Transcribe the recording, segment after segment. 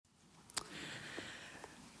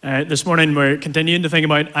This morning we're continuing to think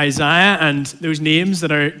about Isaiah and those names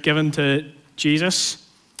that are given to Jesus.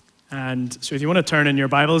 And so if you want to turn in your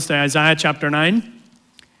Bibles to Isaiah chapter 9,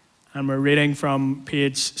 and we're reading from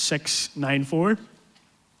page 694.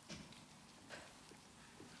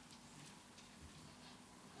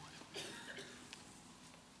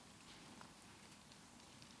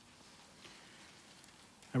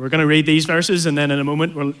 And we're going to read these verses, and then in a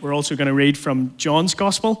moment we're also going to read from John's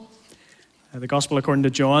Gospel, the Gospel according to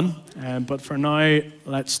John. But for now,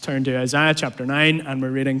 let's turn to Isaiah chapter 9, and we're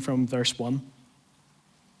reading from verse 1.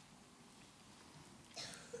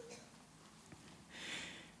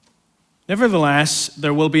 Nevertheless,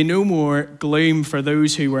 there will be no more gloom for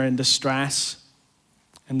those who were in distress.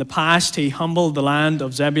 In the past, he humbled the land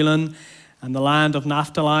of Zebulun and the land of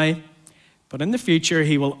Naphtali. But in the future,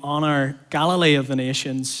 he will honor Galilee of the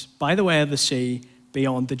nations by the way of the sea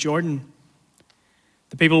beyond the Jordan.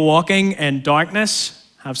 The people walking in darkness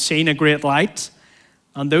have seen a great light,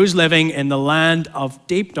 and those living in the land of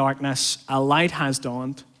deep darkness, a light has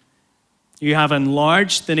dawned. You have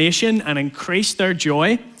enlarged the nation and increased their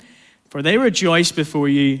joy, for they rejoice before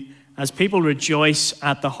you as people rejoice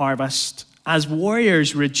at the harvest, as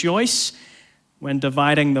warriors rejoice when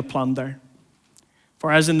dividing the plunder.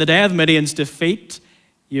 For as in the day of Midian's defeat,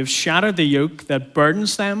 you have shattered the yoke that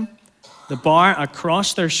burdens them, the bar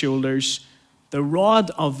across their shoulders, the rod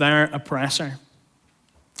of their oppressor.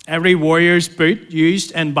 Every warrior's boot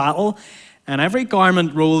used in battle and every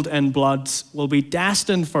garment rolled in blood will be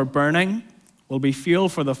destined for burning, will be fuel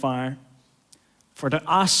for the fire. For to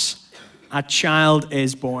us a child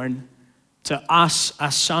is born, to us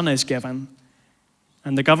a son is given,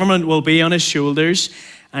 and the government will be on his shoulders,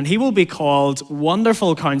 and he will be called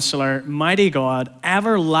Wonderful Counselor, Mighty God,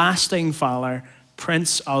 Everlasting Father,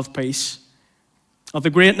 Prince of Peace. Of the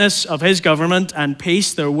greatness of his government and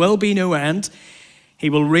peace there will be no end. He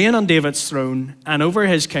will reign on David's throne and over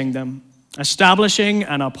his kingdom, establishing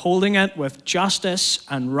and upholding it with justice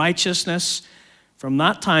and righteousness from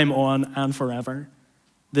that time on and forever.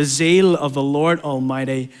 The zeal of the Lord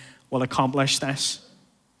Almighty will accomplish this.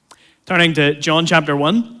 Turning to John chapter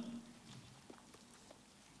 1.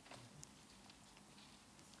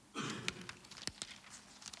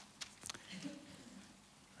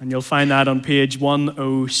 And you'll find that on page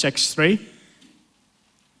 1063.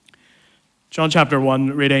 John chapter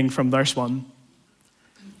 1, reading from verse 1.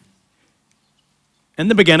 In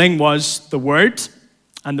the beginning was the Word,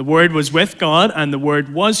 and the Word was with God, and the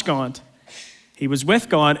Word was God. He was with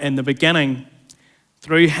God in the beginning.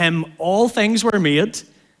 Through him all things were made.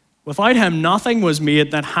 Without him nothing was made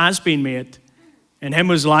that has been made. In him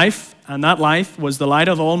was life, and that life was the light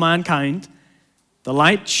of all mankind. The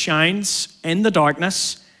light shines in the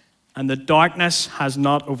darkness, and the darkness has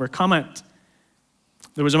not overcome it.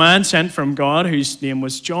 There was a man sent from God whose name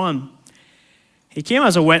was John. He came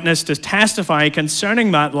as a witness to testify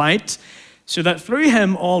concerning that light, so that through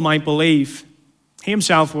him all might believe. He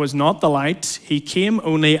himself was not the light. He came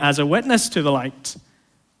only as a witness to the light.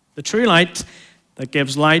 The true light that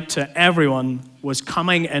gives light to everyone was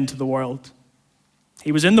coming into the world.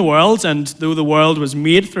 He was in the world, and though the world was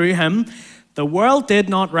made through him, the world did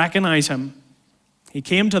not recognize him. He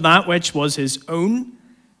came to that which was his own,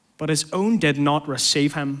 but his own did not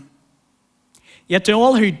receive him. Yet to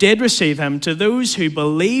all who did receive him, to those who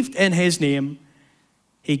believed in his name,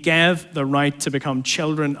 he gave the right to become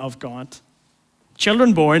children of God.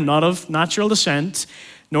 Children born not of natural descent,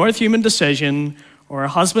 nor of human decision, or a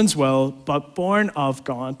husband's will, but born of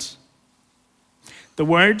God. The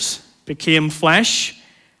Word became flesh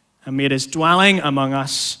and made his dwelling among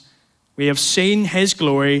us. We have seen his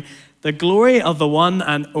glory, the glory of the one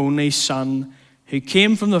and only Son, who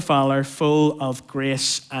came from the Father, full of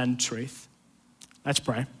grace and truth. Let's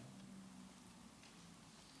pray.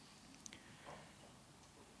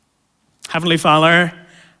 Heavenly Father,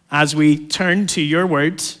 as we turn to your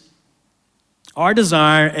word, our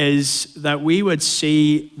desire is that we would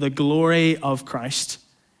see the glory of Christ.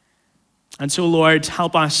 And so, Lord,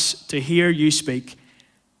 help us to hear you speak.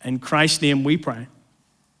 In Christ's name we pray.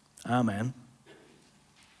 Amen.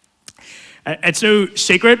 It's no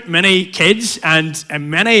secret, many kids and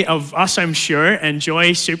many of us, I'm sure,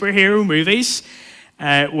 enjoy superhero movies.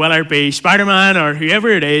 Whether it be Spider-Man or whoever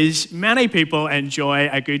it is, many people enjoy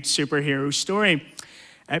a good superhero story.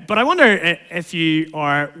 But I wonder if you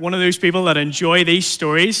are one of those people that enjoy these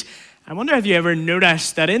stories. I wonder if you ever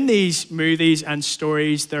noticed that in these movies and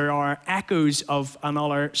stories, there are echoes of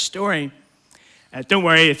another story. Don't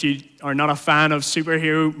worry if you are not a fan of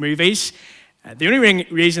superhero movies. The only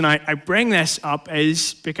reason I bring this up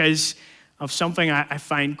is because of something I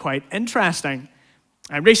find quite interesting.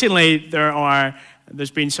 Recently, there are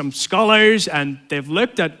There's been some scholars, and they've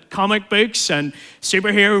looked at comic books and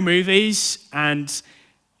superhero movies, and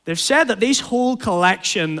they've said that this whole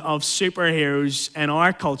collection of superheroes in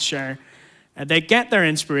our culture, they get their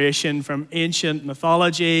inspiration from ancient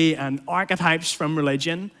mythology and archetypes from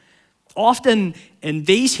religion. Often in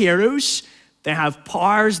these heroes, they have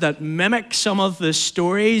powers that mimic some of the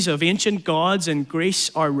stories of ancient gods in Greece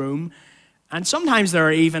or Rome, and sometimes there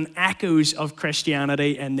are even echoes of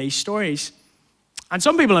Christianity in these stories. And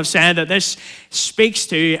some people have said that this speaks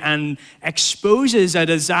to and exposes a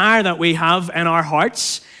desire that we have in our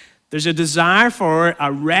hearts. There's a desire for a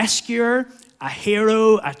rescuer, a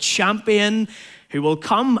hero, a champion who will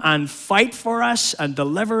come and fight for us and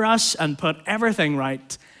deliver us and put everything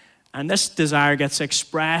right. And this desire gets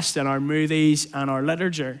expressed in our movies and our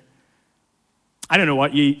literature. I don't know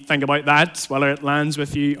what you think about that, whether it lands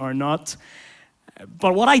with you or not.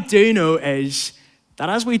 But what I do know is that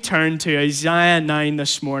as we turn to Isaiah 9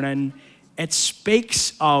 this morning, it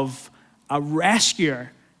speaks of a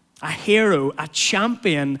rescuer, a hero, a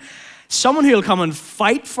champion, someone who will come and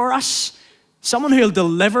fight for us, someone who will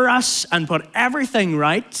deliver us and put everything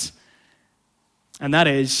right. And that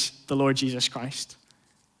is the Lord Jesus Christ.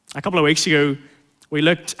 A couple of weeks ago, we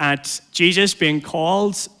looked at Jesus being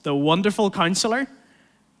called the Wonderful Counselor.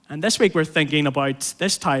 And this week we're thinking about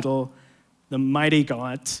this title, the Mighty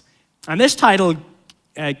God. And this title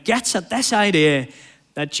gets at this idea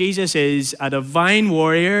that Jesus is a divine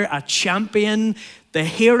warrior, a champion, the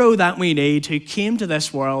hero that we need who came to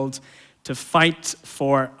this world to fight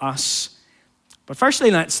for us. But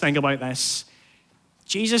firstly, let's think about this.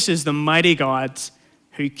 Jesus is the mighty God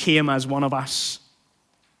who came as one of us.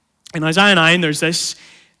 In Isaiah 9, there's this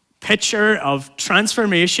picture of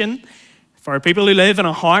transformation. For people who live in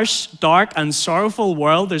a harsh, dark, and sorrowful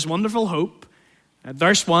world, there's wonderful hope. At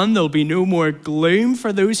verse 1, there'll be no more gloom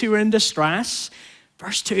for those who are in distress.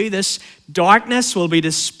 Verse 2, this darkness will be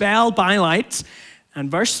dispelled by light. And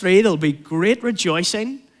verse 3, there'll be great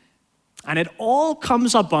rejoicing. And it all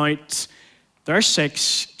comes about, verse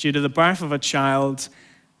 6, due to the birth of a child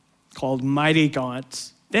called Mighty God.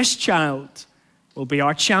 This child will be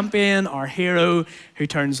our champion, our hero, who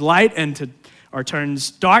turns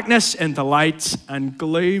darkness into light and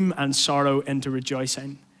gloom and sorrow into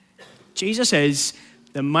rejoicing. Jesus is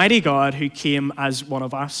the mighty God who came as one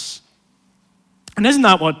of us. And isn't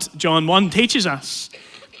that what John 1 teaches us?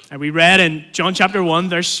 And we read in John chapter 1,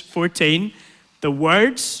 verse 14, the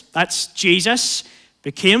words, that's Jesus,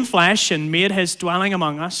 became flesh and made his dwelling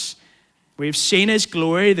among us. We have seen his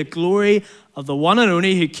glory, the glory of the one and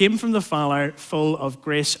only who came from the Father, full of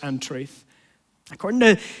grace and truth. According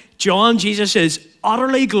to John, Jesus is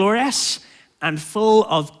utterly glorious and full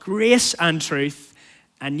of grace and truth,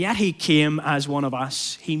 and yet he came as one of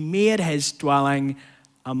us. He made his dwelling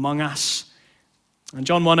among us. And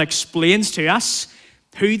John 1 explains to us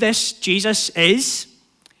who this Jesus is.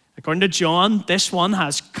 According to John, this one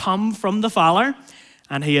has come from the Father,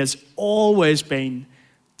 and he has always been.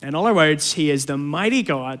 In other words, he is the mighty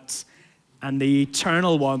God and the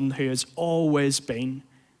eternal one who has always been.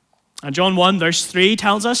 And John 1 verse 3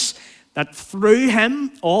 tells us that through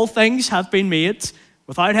him all things have been made.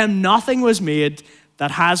 Without him nothing was made that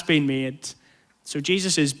has been made. So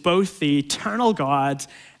Jesus is both the eternal God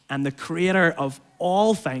and the creator of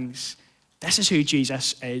all things. This is who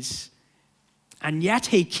Jesus is. And yet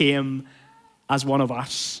he came as one of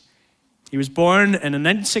us. He was born in an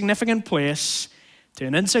insignificant place to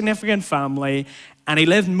an insignificant family, and he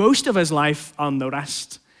lived most of his life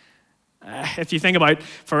unnoticed. If you think about,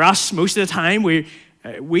 for us, most of the time,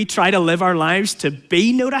 we try to live our lives to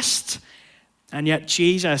be noticed, and yet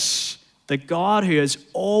Jesus, the God who has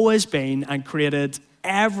always been and created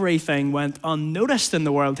everything, went unnoticed in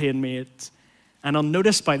the world he had made and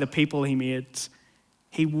unnoticed by the people he made.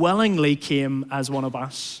 He willingly came as one of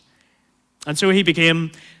us. And so he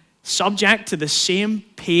became subject to the same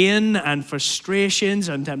pain and frustrations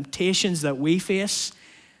and temptations that we face.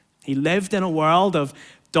 He lived in a world of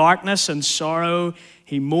darkness and sorrow.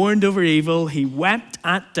 He mourned over evil. He wept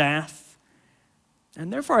at death.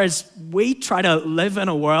 And therefore, as we try to live in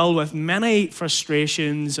a world with many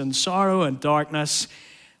frustrations and sorrow and darkness,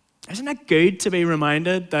 isn't it good to be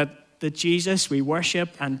reminded that the Jesus we worship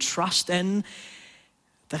and trust in,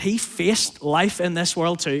 that he faced life in this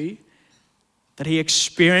world too? That he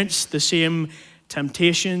experienced the same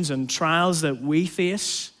temptations and trials that we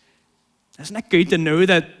face? Isn't it good to know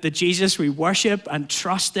that the Jesus we worship and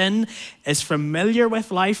trust in is familiar with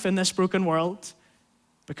life in this broken world?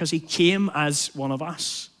 Because he came as one of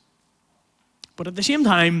us. But at the same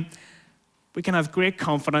time, we can have great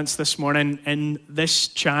confidence this morning in this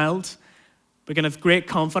child. We can have great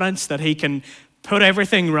confidence that he can put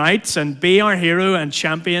everything right and be our hero and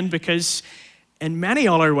champion, because in many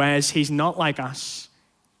other ways, he's not like us.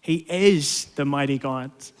 He is the mighty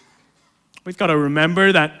God. We've got to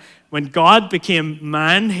remember that when God became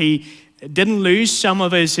man, he didn't lose some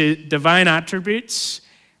of his divine attributes.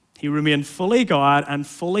 He remained fully God and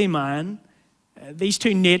fully man. These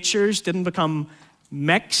two natures didn't become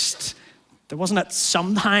mixed. There wasn't it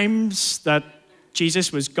sometimes that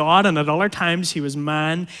Jesus was God and at other times he was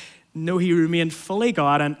man. No, he remained fully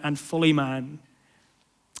God and fully man.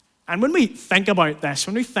 And when we think about this,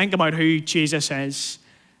 when we think about who Jesus is,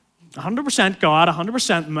 100% God,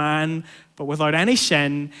 100% man, but without any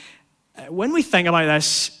sin, when we think about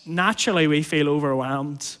this, naturally we feel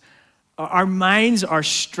overwhelmed. Our minds are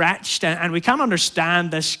stretched and we can't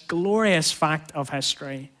understand this glorious fact of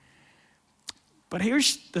history. But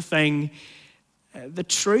here's the thing. The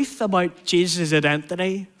truth about Jesus'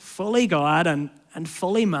 identity, fully God and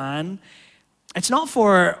fully man, it's not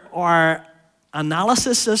for our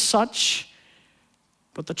analysis as such,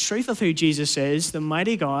 but the truth of who Jesus is, the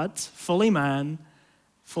mighty God, fully man,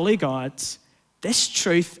 fully God, this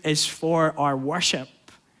truth is for our worship.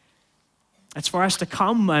 It's for us to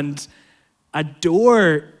come and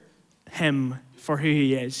adore him for who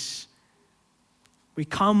he is. We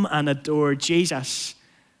come and adore Jesus,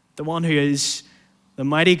 the one who is the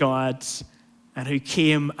mighty God and who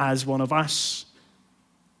came as one of us.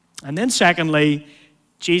 And then secondly,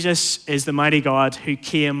 Jesus is the mighty God who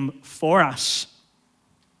came for us.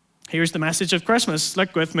 Here's the message of Christmas.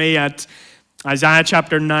 Look with me at Isaiah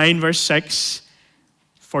chapter 9, verse 6.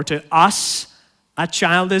 For to us a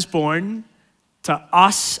child is born, to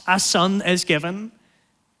us a son is given.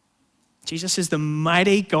 Jesus is the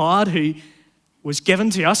mighty God who was given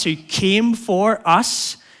to us, who came for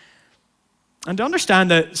us. And to understand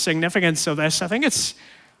the significance of this, I think it's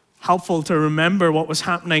helpful to remember what was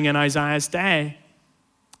happening in Isaiah's day.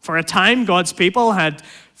 For a time, God's people had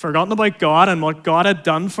forgotten about God and what God had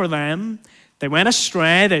done for them. They went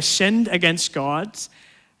astray, they sinned against God.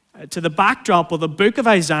 To the backdrop of the book of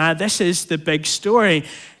Isaiah, this is the big story.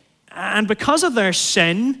 And because of their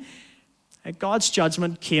sin, God's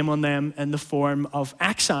judgment came on them in the form of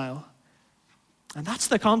exile. And that's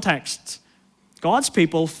the context. God's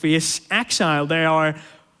people face exile. They are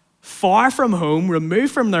far from home,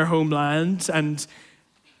 removed from their homeland, and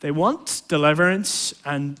they want deliverance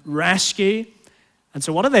and rescue. And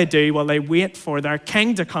so what do? Well, they wait for their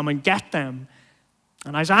king to come and get them.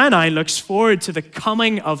 And Isaiah 9 looks forward to the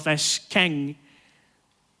coming of this king.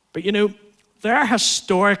 But you know, their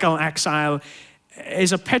historical exile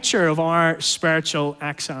is a picture of our spiritual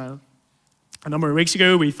exile. A number of weeks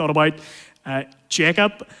ago, we thought about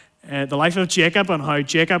Jacob, the life of Jacob, and how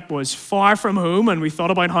Jacob was far from home. And we thought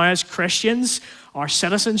about how as Christians, our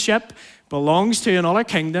citizenship belongs to another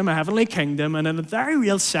kingdom, a heavenly kingdom. And in a very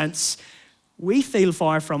real sense, we feel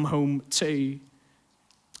far from home too.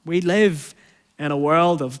 We live in a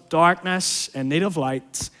world of darkness in need of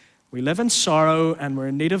light. We live in sorrow and we're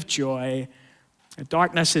in need of joy.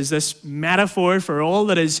 Darkness is this metaphor for all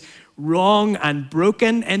that is wrong and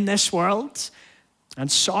broken in this world.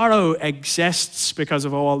 And sorrow exists because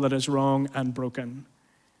of all that is wrong and broken.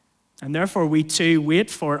 And therefore we too wait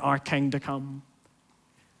for our king to come.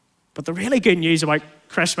 But the really good news about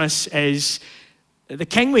Christmas is the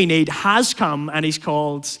king we need has come, and he's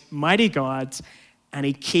called Mighty God, and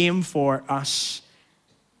he came for us.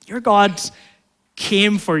 Your God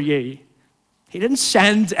came for you. He didn't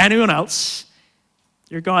send anyone else.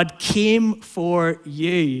 Your God came for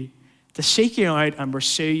you to seek you out and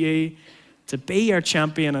pursue you, to be your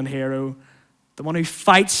champion and hero, the one who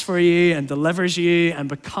fights for you and delivers you and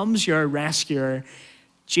becomes your rescuer.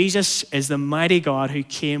 Jesus is the mighty God who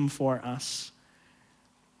came for us.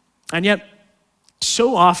 And yet,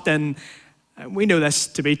 so often, we know this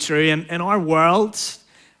to be true. In our world,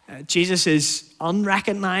 Jesus is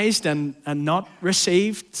unrecognized and not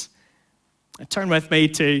received. Turn with me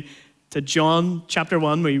to John chapter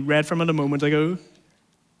 1. We read from it a moment ago.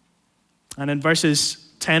 And in verses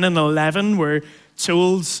 10 and 11, we're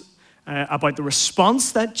told about the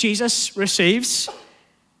response that Jesus receives.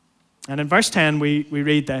 And in verse 10, we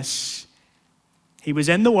read this. He was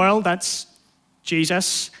in the world, that's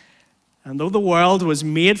Jesus, and though the world was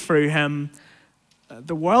made through him,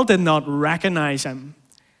 the world did not recognize him.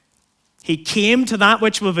 He came to that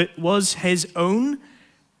which was his own,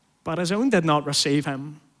 but his own did not receive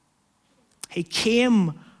him. He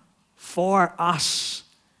came for us.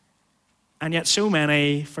 And yet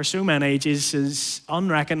for so many, Jesus is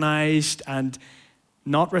unrecognized and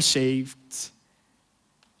not received.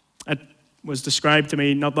 It was described to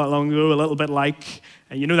me not that long ago a little bit like,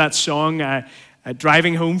 you know that song,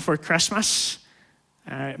 Driving Home for Christmas?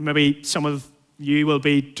 Maybe some of you will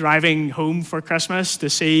be driving home for Christmas to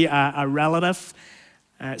see a relative,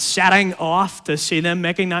 setting off to see them,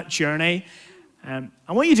 making that journey. I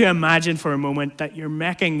want you to imagine for a moment that you're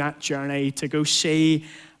making that journey to go see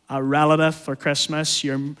a relative for Christmas.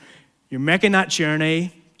 You're making that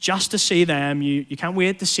journey just to see them. You can't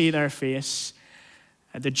wait to see their face.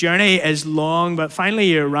 The journey is long, but finally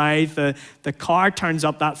you arrive. The car turns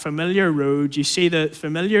up that familiar road. You see the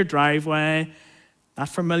familiar driveway, that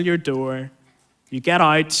familiar door. You get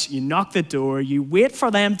out, you knock the door, you wait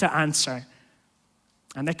for them to answer.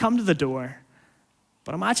 And they come to the door.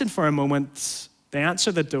 But imagine for a moment, they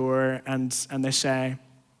answer the door and they say,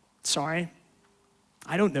 "Sorry,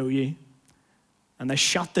 I don't know you." And they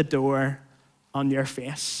shut the door on your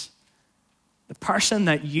face. The person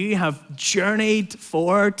that you have journeyed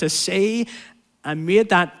for to see and made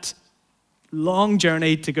that long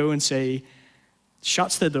journey to go and see,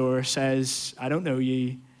 shuts the door, says, "I don't know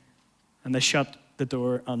you," and they shut the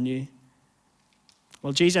door on you.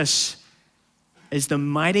 Well, Jesus is the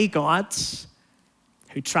mighty God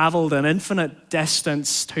who traveled an infinite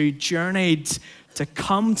distance, who journeyed to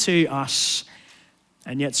come to us,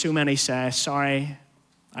 and yet so many say, "Sorry,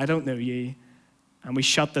 I don't know you," and we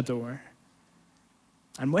shut the door.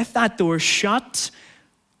 And with that door shut,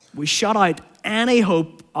 we shut out any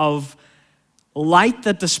hope of light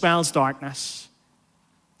that dispels darkness,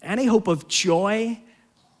 any hope of joy,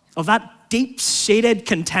 of that deep-seated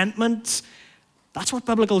contentment. That's what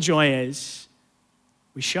biblical joy is.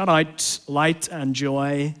 We shut out light and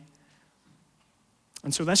joy.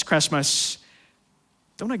 And so this Christmas,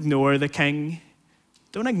 don't ignore the King.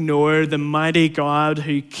 Don't ignore the mighty God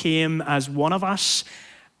who came as one of us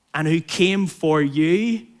and who came for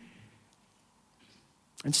you.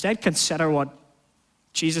 Instead, consider what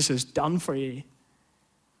Jesus has done for you.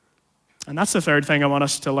 And that's the third thing I want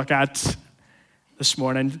us to look at this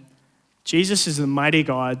morning. Jesus is the mighty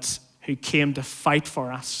God who came to fight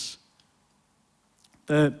for us.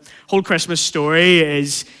 The whole Christmas story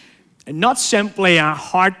is not simply a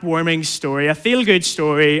heartwarming story, a feel-good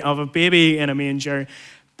story of a baby in a manger,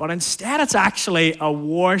 but instead it's actually a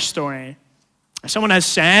war story. Someone has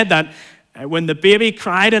said that when the baby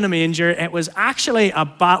cried in a manger, it was actually a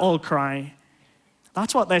battle cry.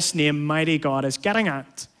 That's what this name, Mighty God, is getting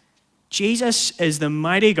at. Jesus is the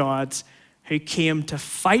mighty God who came to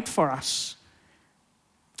fight for us.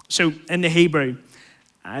 So in the Hebrew,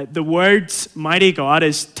 the word mighty God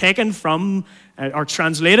is taken from, or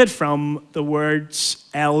translated from, the words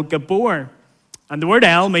El Gabor. And the word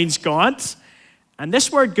El means God. And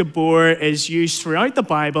this word Gabor is used throughout the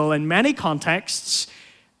Bible in many contexts,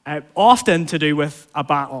 often to do with a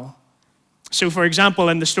battle. So for example,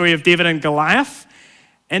 in the story of David and Goliath,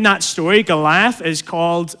 in that story, Goliath is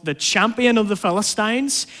called the champion of the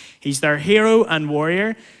Philistines. He's their hero and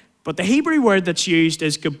warrior. But the Hebrew word that's used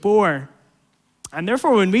is Gabor. And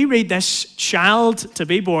therefore, when we read this child to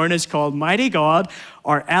be born is called Mighty God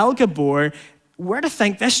or El Gabor, we're to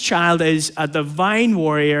think this child is a divine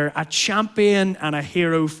warrior, a champion, and a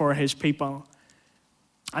hero for his people.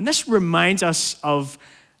 And this reminds us of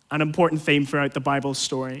an important theme throughout the Bible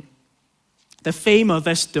story. The theme of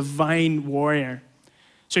this divine warrior.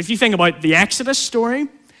 So if you think about the Exodus story,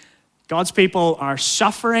 God's people are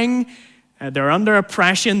suffering, they're under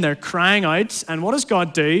oppression, they're crying out, and what does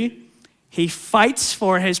God do? He fights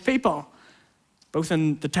for his people. Both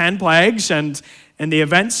in the 10 plagues and in the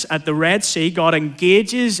events at the Red Sea, God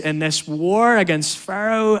engages in this war against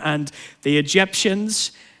Pharaoh and the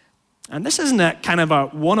Egyptians. And this isn't a kind of a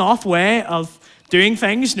one-off way of doing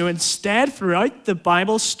things. No, instead, throughout the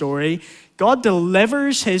Bible story, God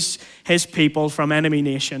delivers his people from enemy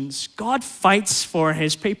nations. God fights for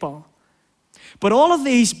his people. But all of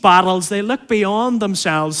these battles, they look beyond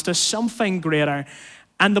themselves to something greater.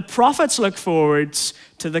 And the prophets look forwards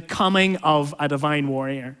to the coming of a divine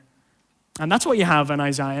warrior. And that's what you have in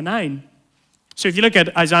Isaiah 9. So if you look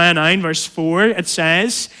at Isaiah 9, verse 4, it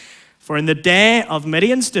says, "For in the day of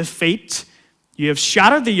Midian's defeat, you have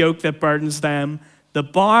shattered the yoke that burdens them, the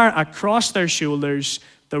bar across their shoulders,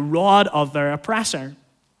 the rod of their oppressor."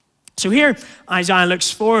 So here, Isaiah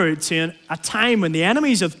looks forward to a time when the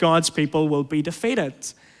enemies of God's people will be defeated,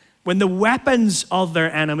 when the weapons of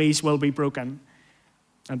their enemies will be broken.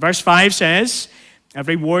 And verse 5 says,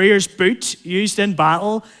 "Every warrior's boot used in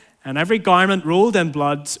battle and every garment rolled in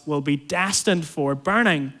blood will be destined for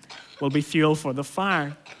burning, will be fuel for the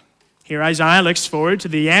fire." Here Isaiah looks forward to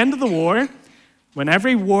the end of the war when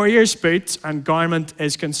every warrior's boot and garment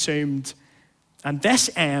is consumed. And this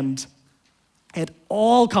end, it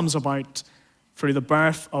all comes about through the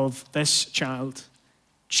birth of this child.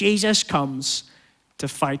 Jesus comes to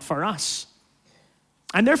fight for us.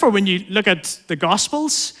 And therefore, when you look at the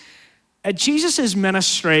Gospels, Jesus'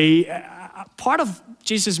 ministry, part of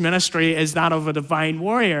Jesus' ministry is that of a divine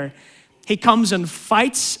warrior. He comes and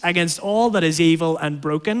fights against all that is evil and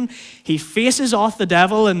broken. He faces off the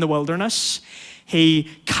devil in the wilderness. He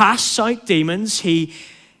casts out demons. He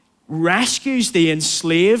rescues the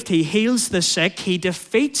enslaved. He heals the sick. He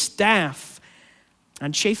defeats death.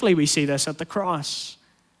 And chiefly we see this at the cross.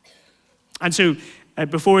 And so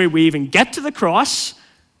before we even get to the cross,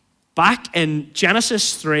 back in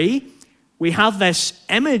Genesis 3, we have this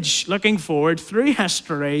image looking forward through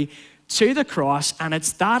history to the cross, and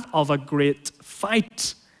it's that of a great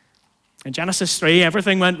fight. In Genesis 3,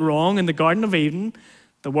 everything went wrong in the Garden of Eden.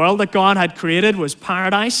 The world that God had created was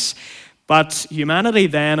paradise, but humanity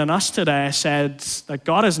then and us today said that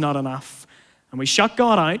God is not enough, and we shut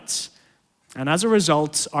God out, and as a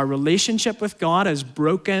result, our relationship with God is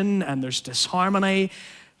broken, and there's disharmony,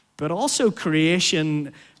 but also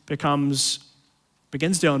creation begins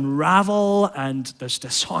to unravel, and there's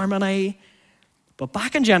disharmony. But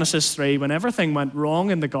back in Genesis 3, when everything went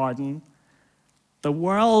wrong in the garden, the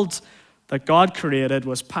world that God created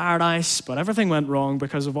was paradise, but everything went wrong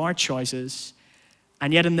because of our choices.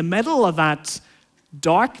 And yet in the middle of that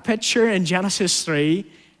dark picture in Genesis 3,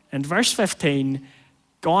 in verse 15,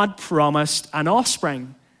 God promised an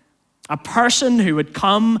offspring, a person who would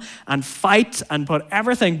come and fight and put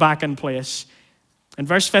everything back in place. In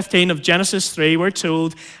verse 15 of Genesis 3, we're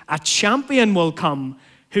told, a champion will come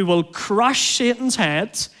who will crush Satan's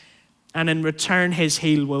head, and in return his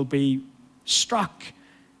heel will be struck.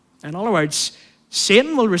 In other words,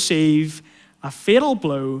 Satan will receive a fatal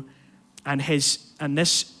blow, and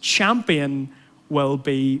this champion will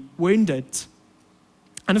be wounded.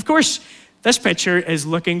 And of course, this picture is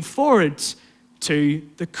looking forward to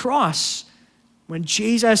the cross, when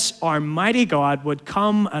Jesus, our mighty God, would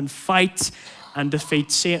come and fight and defeat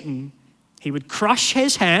Satan. He would crush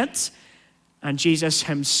his head, and Jesus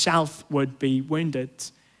himself would be wounded.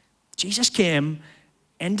 Jesus came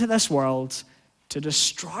into this world to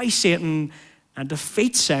destroy Satan and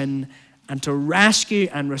defeat sin and to rescue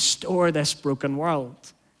and restore this broken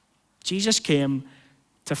world. Jesus came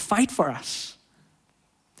to fight for us.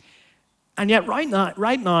 And yet right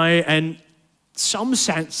now, in some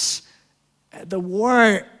sense, the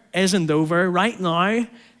war isn't over. Right now,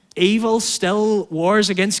 evil still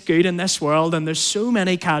wars against good in this world, and there's so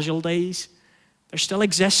many casualties. There still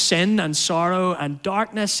exists sin and sorrow, and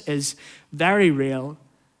darkness is very real.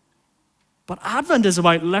 But Advent is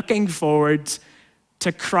about looking forward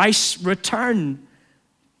to Christ's return.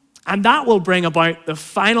 And that will bring about the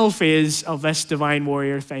final phase of this divine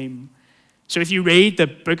warrior theme. So if you read the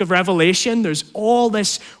book of Revelation, there's all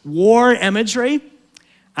this war imagery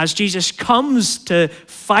as Jesus comes to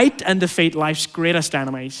fight and defeat life's greatest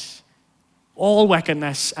enemies. All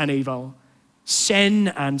wickedness and evil. Sin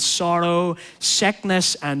and sorrow,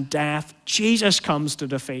 sickness and death, Jesus comes to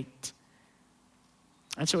defeat.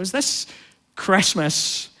 And so as this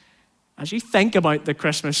Christmas, as you think about the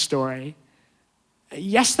Christmas story,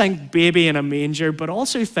 yes, think baby in a manger, but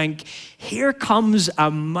also think, here comes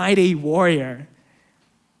a mighty warrior.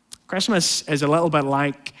 Christmas is a little bit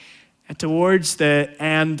like towards the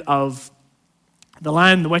end of The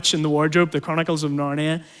Lion, the Witch, and the Wardrobe, the Chronicles of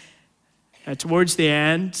Narnia. Towards the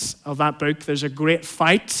end of that book, there's a great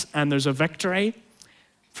fight and there's a victory.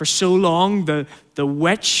 For so long, the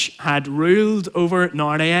witch had ruled over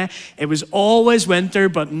Narnia. It was always winter,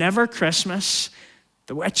 but never Christmas.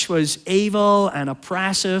 The witch was evil and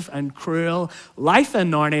oppressive and cruel. Life in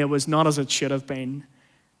Narnia was not as it should have been.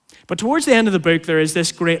 But towards the end of the book, there is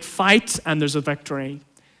this great fight and there's a victory.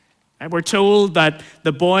 And we're told that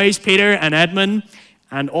the boys, Peter and Edmund,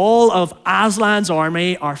 and all of Aslan's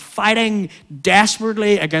army are fighting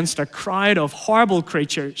desperately against a crowd of horrible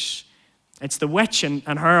creatures. It's the witch and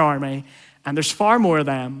her army, and there's far more of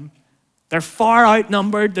them. They're far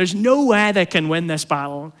outnumbered. There's no way they can win this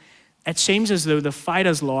battle. It seems as though the fight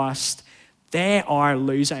is lost. They are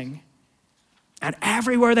losing. And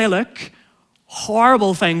everywhere they look,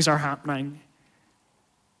 horrible things are happening.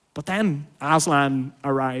 But then Aslan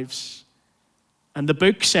arrives. And the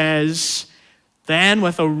book says, then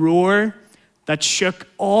with a roar that shook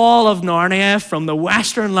all of Narnia from the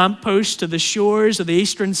western lamppost to the shores of the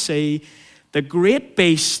eastern sea, the great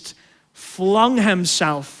beast flung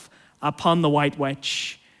himself upon the white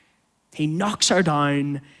witch. He knocks her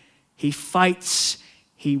down, he fights,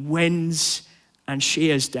 he wins, and she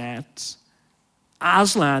is dead.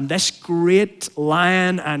 Aslan, this great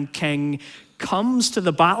lion and king, comes to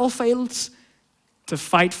the battlefield to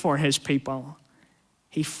fight for his people.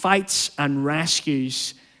 He fights and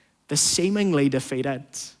rescues the seemingly defeated.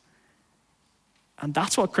 And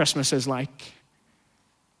that's what Christmas is like.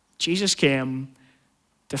 Jesus came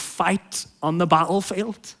to fight on the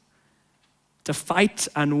battlefield, to fight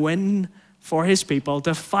and win for his people,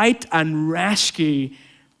 to fight and rescue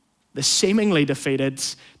the seemingly defeated,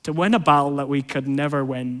 to win a battle that we could never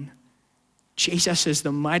win. Jesus is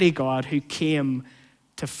the mighty God who came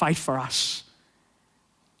to fight for us.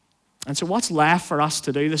 And so what's left for us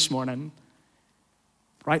to do this morning?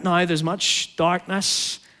 Right now, there's much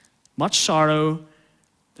darkness, much sorrow.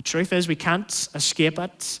 The truth is we can't escape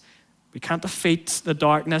it. We can't defeat the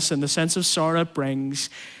darkness and the sense of sorrow it brings.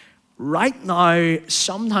 Right now,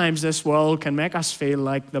 sometimes this world can make us feel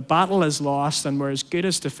like the battle is lost and we're as good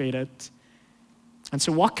as defeated. And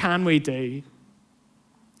so what can we do?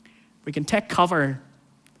 We can take cover.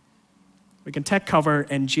 We can take cover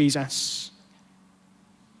in Jesus.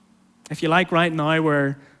 If you like, right now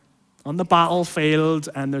we're on the battlefield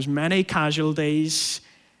and there's many casualties.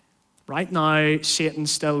 Right now, Satan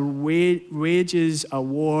still wages a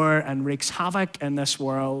war and wreaks havoc in this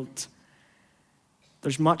world.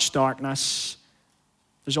 There's much darkness.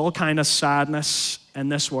 There's all kind of sadness in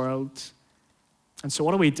this world. And so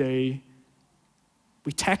what do?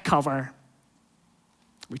 We take cover.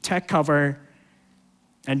 We take cover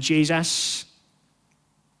in Jesus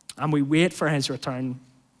and we wait for his return.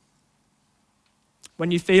 When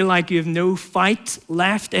you feel like you have no fight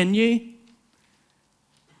left in you,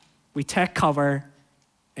 we take cover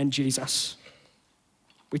in Jesus.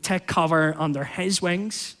 We take cover under his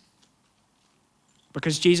wings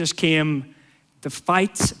because Jesus came to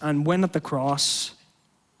fight and win at the cross.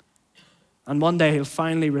 And one day he'll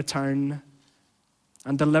finally return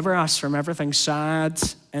and deliver us from everything sad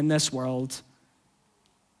in this world.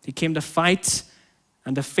 He came to fight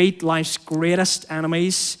and defeat life's greatest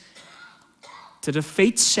enemies, to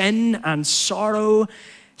defeat sin and sorrow,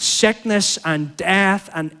 sickness and death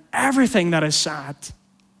and everything that is sad.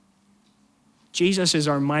 Jesus is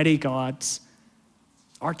our mighty God,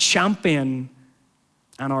 our champion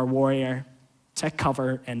and our warrior. Take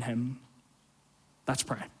cover in him. Let's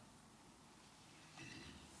pray.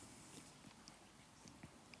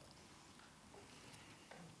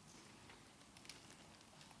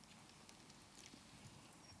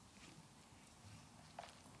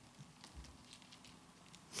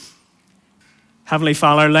 Heavenly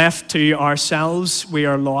Father, left to ourselves, we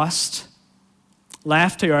are lost.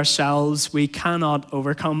 Left to ourselves, we cannot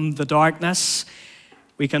overcome the darkness.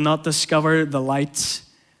 We cannot discover the light.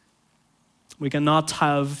 We cannot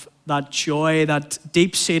have that joy, that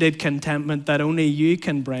deep-seated contentment that only you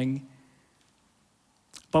can bring.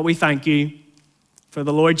 But we thank you for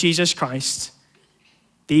the Lord Jesus Christ,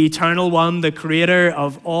 the eternal one, the creator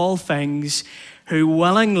of all things, who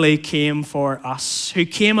willingly came for us, who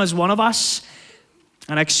came as one of us,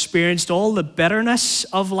 and experienced all the bitterness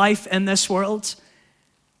of life in this world,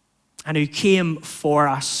 and who came for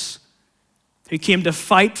us, who came to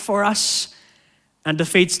fight for us and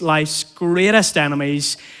defeat life's greatest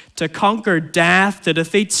enemies, to conquer death, to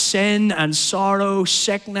defeat sin and sorrow,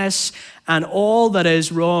 sickness, and all that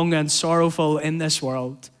is wrong and sorrowful in this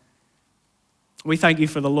world. We thank you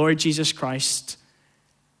for the Lord Jesus Christ,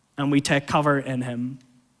 and we take cover in him.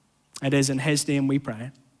 It is in his name we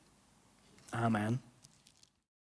pray. Amen.